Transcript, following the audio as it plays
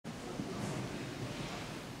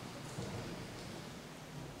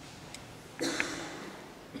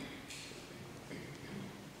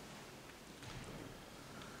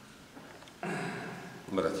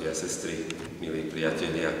Bratia a sestry, milí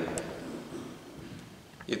priatelia,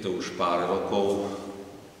 je to už pár rokov,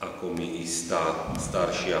 ako mi istá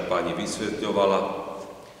staršia pani vysvetľovala,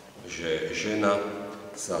 že žena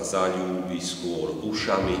sa zaľúbi skôr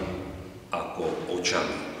ušami ako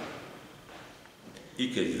očami.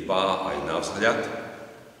 I keď dbá aj na vzhľad,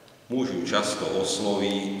 muž ju často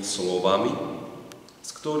osloví slovami, z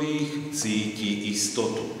ktorých cíti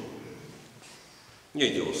istotu.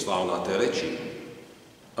 Nejde o svalnaté reči,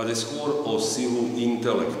 ale skôr o silu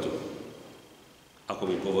intelektu. Ako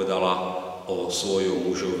mi povedala o svojom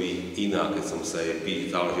mužovi iná, keď som sa jej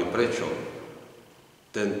pýtal, že prečo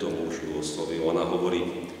tento muž ju oslovil. Ona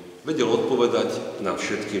hovorí, vedel odpovedať na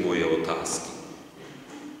všetky moje otázky.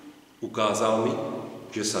 Ukázal mi,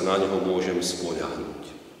 že sa na ňoho môžem spoľahnúť.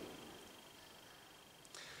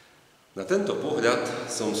 Na tento pohľad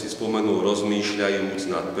som si spomenul rozmýšľajúc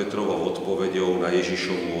nad Petrovou odpoveďou na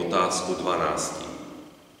Ježišovú otázku 12.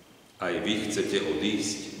 Aj vy chcete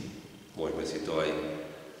odísť? Môžeme si to aj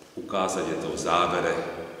ukázať, je to v závere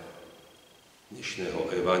dnešného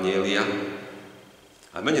evanjelia.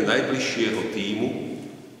 A mene najbližšieho tímu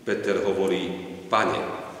Peter hovorí, Pane,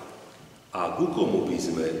 a ku komu by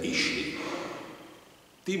sme išli?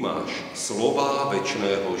 Ty máš slová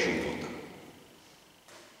večného života.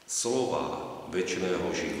 Slová večného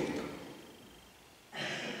života.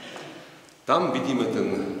 Tam vidíme ten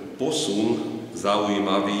posun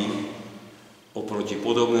zaujímavý oproti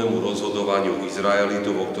podobnému rozhodovaniu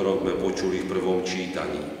Izraelitov, o ktorom sme počuli v prvom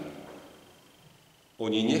čítaní.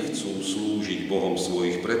 Oni nechcú slúžiť Bohom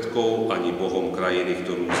svojich predkov ani Bohom krajiny,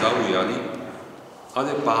 ktorú zaujali,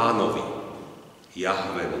 ale Pánovi,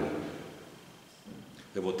 Jahvenu.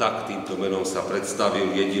 Lebo tak týmto menom sa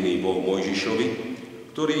predstavil jediný Boh Mojžišovi,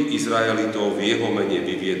 ktorý Izraelitov v jeho mene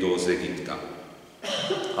vyviedol z Egypta.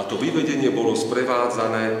 A to vyvedenie bolo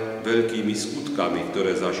sprevádzané veľkými skutkami,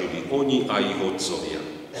 ktoré zažili oni a ich otcovia.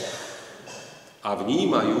 A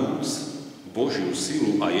vnímajúc Božiu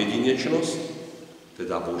silu a jedinečnosť,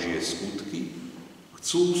 teda Božie skutky,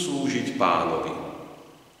 chcú slúžiť Pánovi.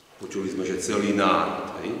 Počuli sme, že celý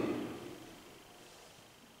národ. Hej?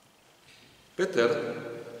 Peter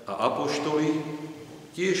a apoštoli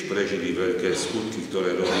tiež prežili veľké skutky,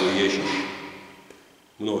 ktoré robil Ježiš.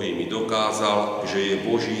 Mnohými dokázal, že je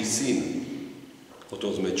Boží syn. O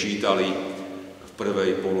tom sme čítali v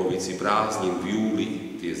prvej polovici prázdnin v júli,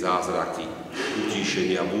 tie zázraky,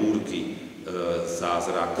 utíšenia búrky,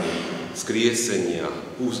 zázraky, skriesenia,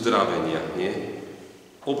 uzdravenia, nie?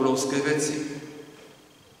 Obrovské veci.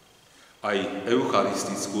 Aj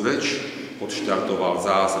eucharistickú reč odštartoval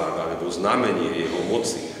zázrak, alebo znamenie jeho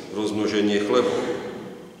moci, rozmnoženie chlebov.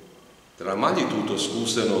 Teda mali túto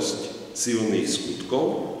skúsenosť silných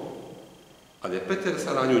skutkov, ale Peter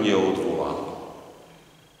sa na ňu neodvolal.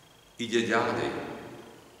 Ide ďalej,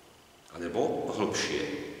 alebo hlbšie.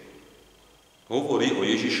 Hovorí o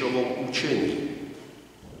Ježišovom učení,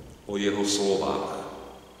 o jeho slovách.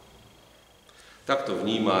 Takto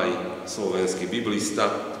vníma aj slovenský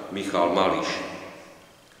biblista Michal Mališ.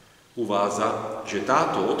 Uvádza, že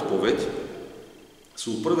táto odpoveď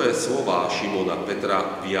sú prvé slová Šimona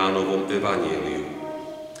Petra v Jánovom evanjeliu.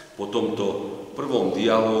 Po tomto prvom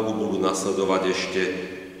dialógu budú nasledovať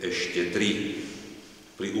ešte tri.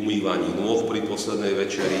 Pri umývaní nôh pri poslednej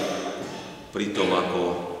večeri, pri tom, ako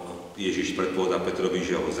Ježiš predpovedá Petrovi,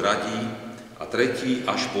 že ho zradí, a tretí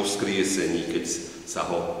až po skriesení, keď sa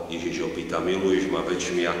ho Ježiš opýta, miluješ ma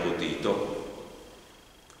väčšmi ako títo?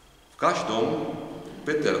 V každom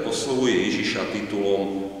Peter oslovuje Ježiša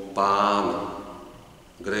titulom Pán,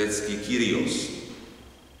 grécky Kyrios,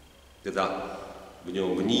 teda v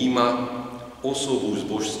ňom vníma osobu s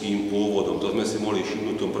božským pôvodom. To sme si mohli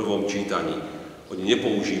všimnúť v tom prvom čítaní. Oni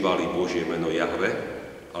nepoužívali Božie meno Jahve,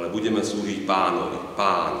 ale budeme slúžiť Pánovi,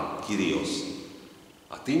 Pán, Kyrios.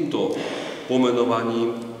 A týmto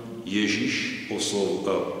pomenovaním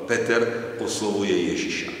Peter oslovuje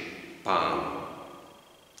Ježiša, Pán.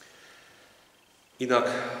 Inak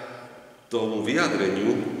tomu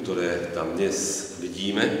vyjadreniu, ktoré tam dnes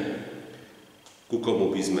vidíme, ku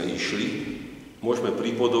komu by sme išli, môžeme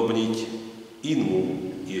pripodobniť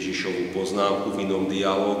inú Ježišovú poznámku v inom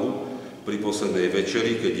dialógu pri poslednej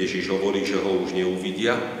večeri, keď Ježiš hovorí, že ho už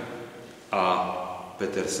neuvidia a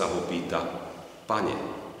Peter sa ho pýta, Pane,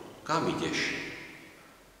 kam ideš?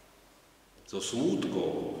 So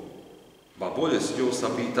smútkou, ba bolesťou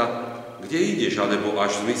sa pýta, kde ideš, alebo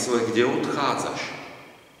až v zmysle, kde odchádzaš?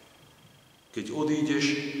 Keď odídeš,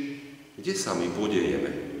 kde sa my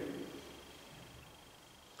podejeme?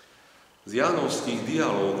 Z jánovských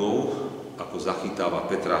dialógov, ako zachytáva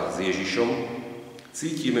Petra s Ježišom,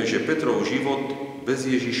 cítime, že Petrov život bez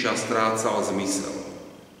Ježiša strácal zmysel.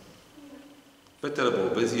 Peter bol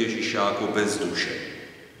bez Ježiša ako bez duše.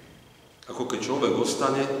 Ako keď človek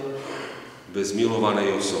ostane bez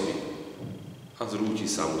milovanej osoby a zrúti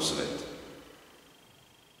sa mu svet.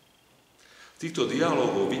 V týchto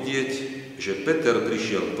dialógoch vidieť, že Peter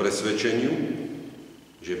prišiel k presvedčeniu,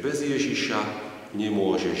 že bez Ježiša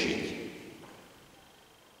nemôže žiť.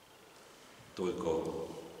 Toľko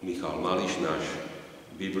Michal Mališ, náš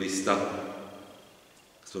biblista,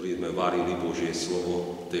 ktorý sme varili Božie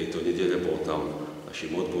slovo tejto nedele, bol tam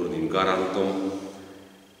našim odborným garantom.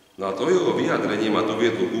 No a to jeho vyjadrenie ma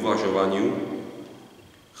doviedlo k uvažovaniu,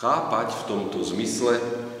 chápať v tomto zmysle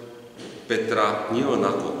Petra nielen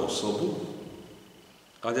ako osobu,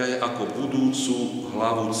 ale aj ako budúcu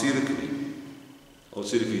hlavu cirkvi. O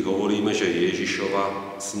cirkvi hovoríme, že je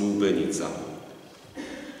Ježišova snúbenica.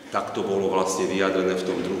 Tak to bolo vlastne vyjadrené v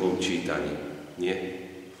tom druhom čítaní. Nie?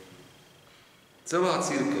 Celá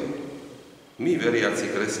cirkev, my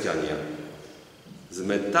veriaci kresťania,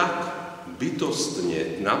 sme tak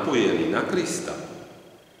bytostne napojení na Krista,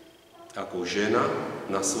 ako žena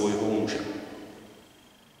na svojho muža.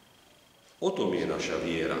 O tom je naša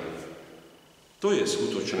viera. To je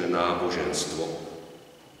skutočné náboženstvo.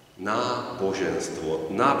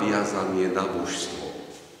 Náboženstvo, naviazanie na božstvo.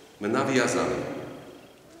 Sme naviazaní.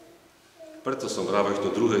 Preto som práve to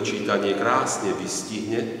druhé čítanie krásne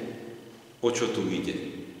vystihne, o čo tu ide.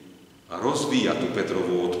 A rozvíja tú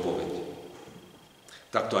Petrovú odpoveď.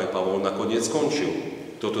 Takto aj Pavol nakoniec skončil.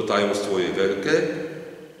 Toto tajomstvo je veľké,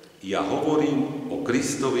 ja hovorím o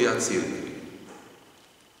Kristovi a cirkvi.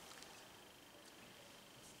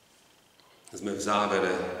 Sme v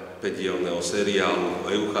závere 5-dielneho seriálu o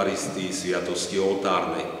Eucharistii, sviatosti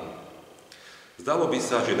oltárnej. Zdalo by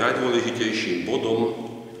sa, že najdôležitejším bodom,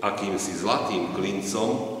 akýmsi zlatým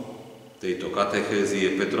klincom tejto katechézy je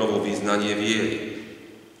Petrovo vyznanie viery.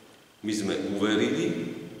 My sme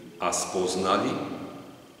uverili a spoznali,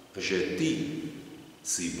 že Ty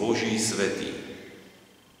si Boží svätý.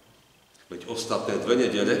 Veď ostatné 2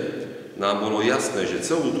 nedele nám bolo jasné, že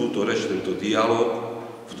celú túto reč, tento dialóg,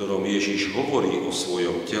 v ktorom Ježiš hovorí o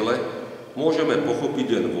svojom tele, môžeme pochopiť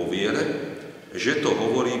len vo viere, že to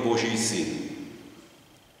hovorí Boží Syn.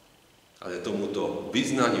 Ale tomuto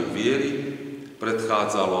vyznaniu viery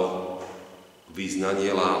predchádzalo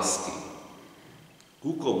vyznanie lásky.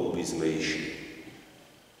 Ku komu by sme išli?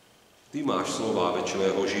 Ty máš slová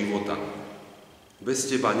večného života. Bez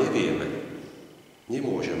teba nevieme,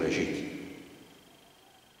 nemôžeme žiť.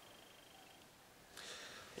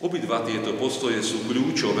 Obidva tieto postoje sú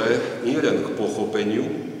kľúčové nielen k pochopeniu,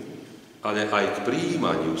 ale aj k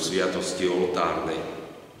prijímaniu sviatosti oltárnej.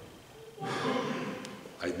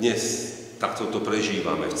 Aj dnes takto to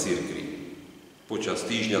prežívame v cirkvi. Počas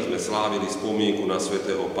týždňa sme slávili spomienku na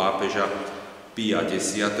svätého pápeža Pia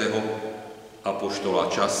X,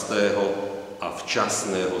 apoštola častého a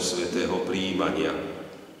včasného svätého prijímania.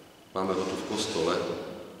 Máme ho tu v kostole.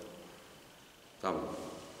 Tam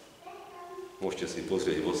môžete si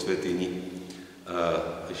pozrieť vo svätyni.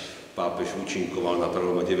 Pápež účinkoval na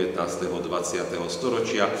prelome 19. a 20.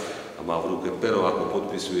 storočia a má v ruke pero, ako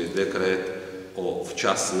podpisuje dekrét o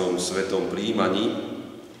včasnom svetom prijímaní.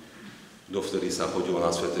 Dovtedy sa chodilo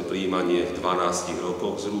na sväté prijímanie v 12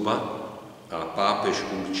 rokoch zhruba a pápež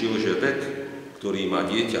určil, že vek, ktorý má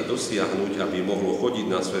dieťa dosiahnuť, aby mohlo chodiť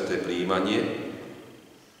na sväté prijímanie,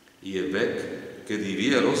 je vek, kedy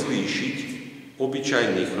vie rozlíšiť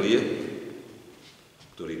obyčajný chlieb,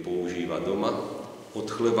 ktorý používa doma, od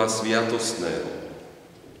chleba sviatostného,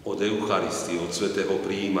 od Eucharistie, od svätého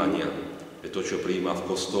prijímania. To, čo prijíma v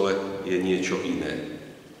kostole, je niečo iné.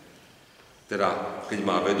 Teda, keď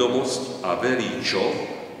má vedomosť a verí čo,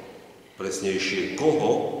 presnejšie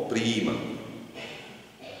koho prijíma.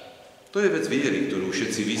 To je vec viery, ktorú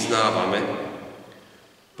všetci vyznávame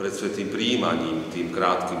pred svätým prijímaním, tým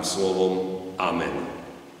krátkym slovom Amen.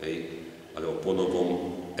 Alebo ponovom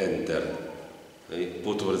Enter.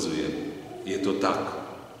 Potvrdzujem. Je to tak.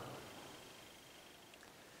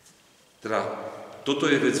 Teda, toto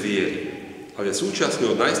je vec viery. Ale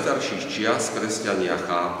súčasne od najstarších čias kresťania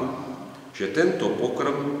chápu, že tento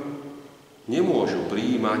pokrm nemôžu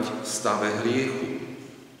prijímať v stave hriechu,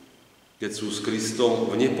 keď sú s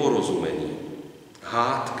Kristom v neporozumení,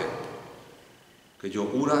 hádke, keď ho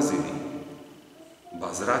urazili,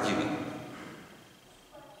 ba zradili.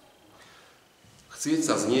 Chcieť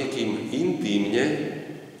sa s niekým intímne,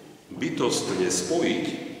 bytostne spojiť,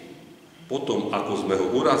 potom ako sme ho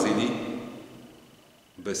urazili,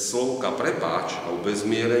 bez slovka prepáč alebo bez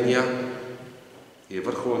zmierenia, je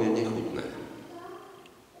vrcholne nechutné.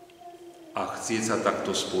 A chcieť sa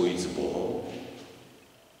takto spojiť s Bohom,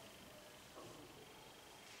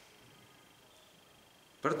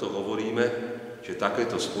 preto hovoríme, že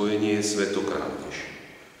takéto spojenie je svätokrádež.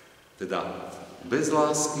 Teda bez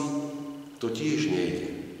lásky to tiež nejde.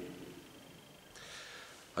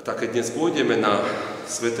 A tak keď dnes pôjdeme na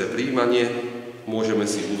sväté prijímanie, môžeme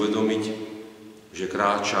si uvedomiť, že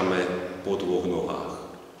kráčame po dvoch nohách.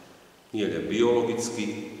 Nie len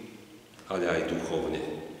biologicky, ale aj duchovne.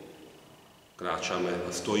 Kráčame a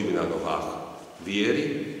stojíme na nohách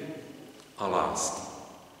viery a lásky.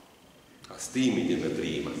 A s tým ideme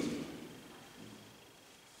prijímať.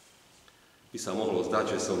 By sa mohlo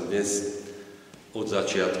zdať, že som dnes od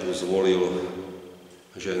začiatku zvolil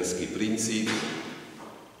ženský princíp.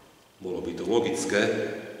 Bolo by to logické,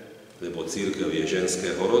 lebo cirkev je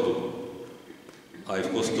ženského rodu. Aj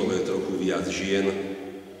v kostole je trochu viac žien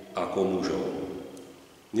ako mužov.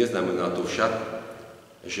 Neznamená to však,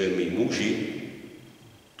 že my muži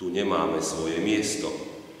tu nemáme svoje miesto.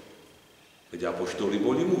 Veď apoštoli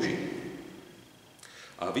boli muži.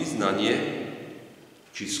 A vyznanie,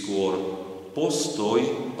 či skôr postoj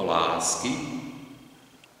lásky,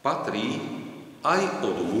 patrí aj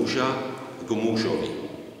od muža k mužovi.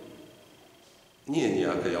 Nie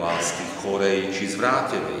nejakej lásky chorej či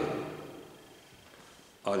zvrátenej,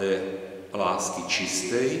 ale lásky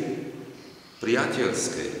čistej,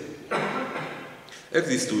 priateľskej.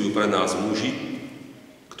 Existujú pre nás muži,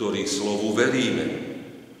 ktorých slovu veríme,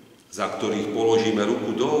 za ktorých položíme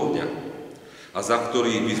ruku do ohňa a za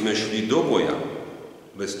ktorých by sme šli do boja,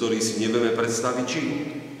 bez ktorých si nevieme predstaviť život.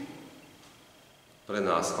 Pre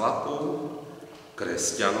nás chlapov,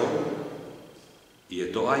 kresťanov, je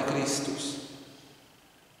to aj Kristus.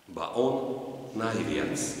 Ba on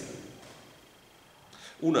najviac.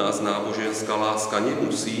 U nás náboženská láska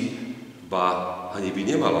nemusí, ba ani by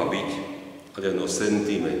nemala byť len o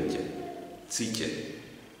sentimente, cite.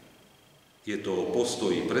 Je to o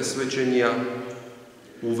postoji presvedčenia,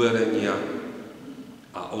 uverenia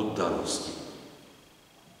a oddanosti.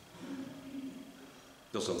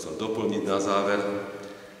 To som chcel doplniť na záver,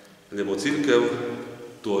 lebo cirkev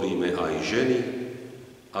tvoríme aj ženy,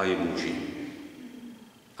 aj muži.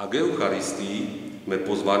 A k Eucharistii sme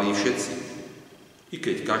pozvaní všetci, i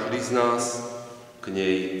keď každý z nás k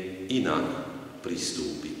nej inak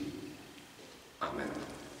pristúpi. Amen.